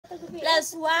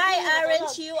Plus, why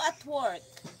aren't you at work?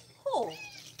 Who?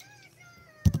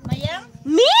 Mayang?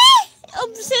 Me?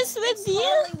 Obsessed with you?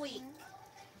 Holy week.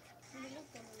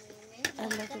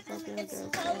 It's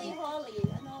Holy.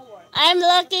 No work. I'm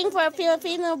looking for a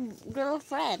Filipino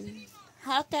girlfriend.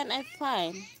 How can I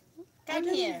find? Come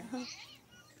here.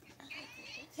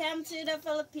 Come to the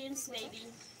Philippines, baby.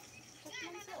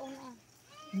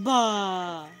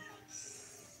 Ba.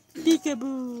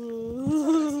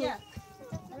 Peekaboo. Yeah.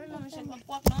 Ano naman siya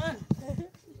wakwak noon?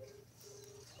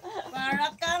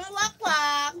 Para kang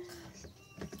wakwak.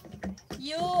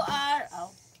 You are...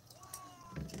 Oh.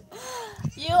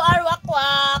 You are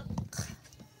wakwak.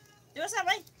 Di ba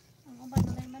sabay?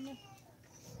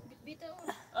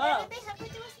 Oh.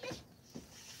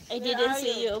 I didn't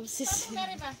see you obsessed.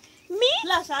 Me?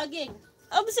 La, saging.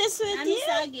 Obsessed with Ano you?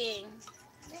 saging?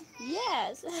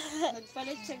 Yes.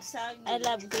 Nagpalit siya saging. I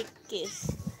love big kiss.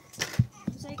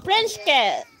 French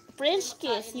kiss. French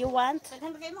kiss. You want?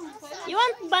 You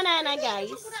want banana,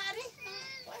 guys?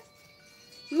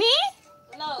 Me?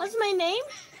 What's my name?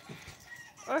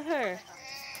 Or her?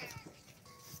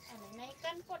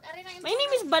 My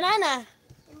name is Banana.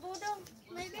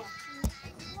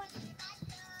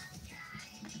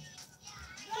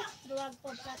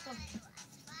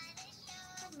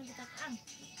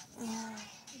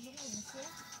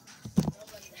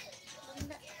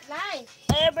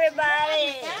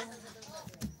 Everybody.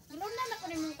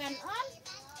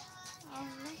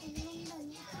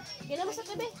 Gila mo sa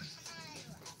tabi.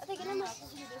 Ate, gila mo.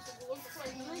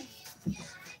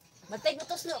 Matay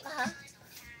gutos no ka ha?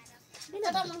 Hindi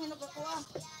na ba manghinap ako ah?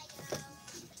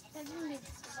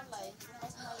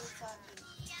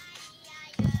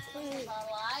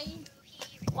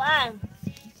 One.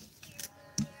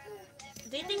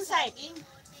 Dating site.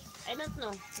 I don't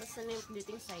know. What's the name of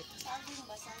dating site?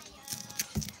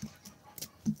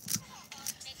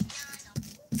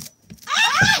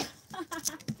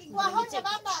 Wahon sa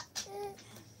baba.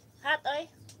 Hot, oy.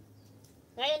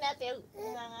 Ngayon natin,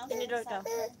 tinidor ka.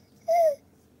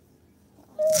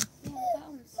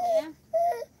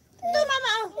 Ito,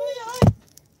 mama, oh.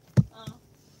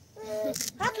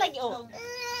 Hot lagi, oh.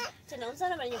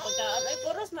 Sinaunsa naman yung pagkaan. Ay,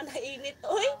 puros man na init,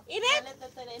 oy. Init!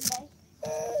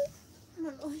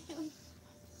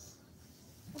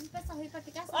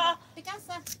 Oh,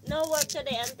 no work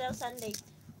today until Sunday.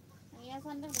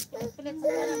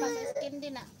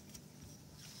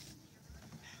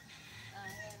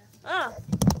 Ah.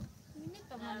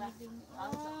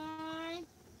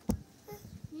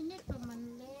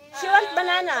 She wants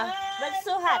banana, but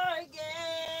so hot.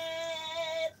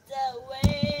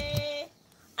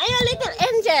 Ay, a little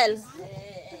angel.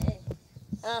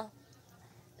 Oh.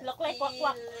 Look like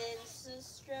wakwak.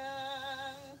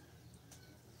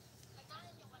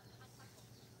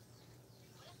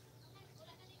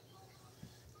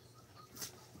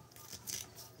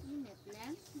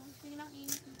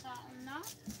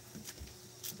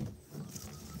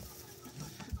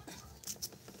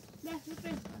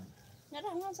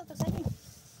 Narahungan sa tasay.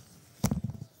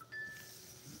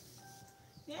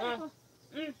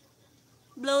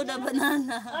 Blow the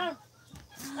banana.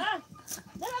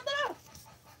 Dala.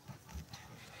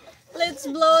 Let's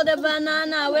blow the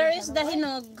banana. Where is the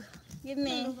hinog? Give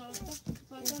me.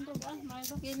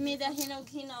 Give me the hinog.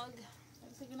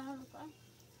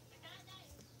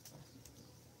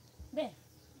 Be.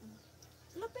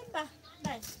 Lupin ba?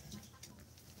 Dai.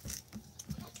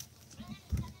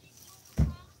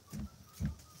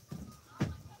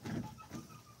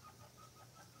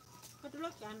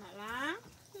 Katulog ka na lang.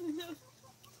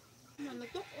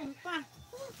 Manutok-ong pa.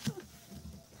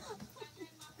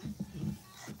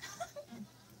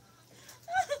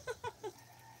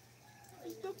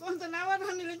 Tuk-ong tanawan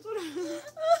ang nilingkuran.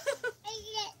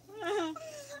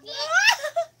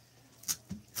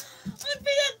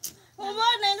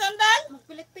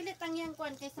 Magpilit-pilit ang yang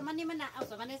kuan kay sa mani manaaw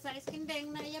sa mani sa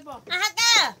iskindeng na iya bo.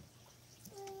 Aka!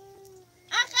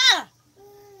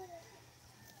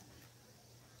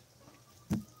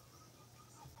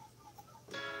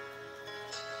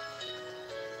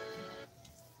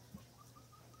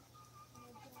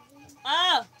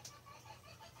 Ah!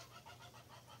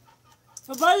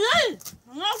 Sabalay!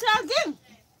 Nga saging!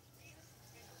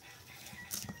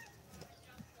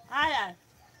 Ayan.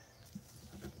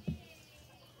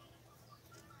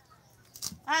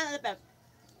 Ano Pep?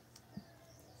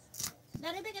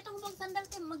 Daribig itong bang sandal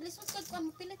kay maglisod kag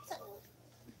kuan pilit sa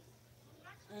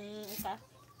Isa.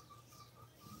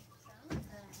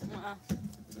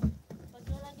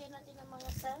 paglalagay natin ng mga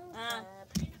sangkap.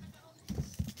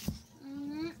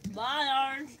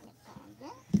 Bayern!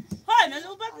 Hoy!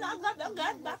 Nalubat na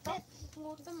agad! Bakit?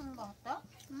 Luto ng bata?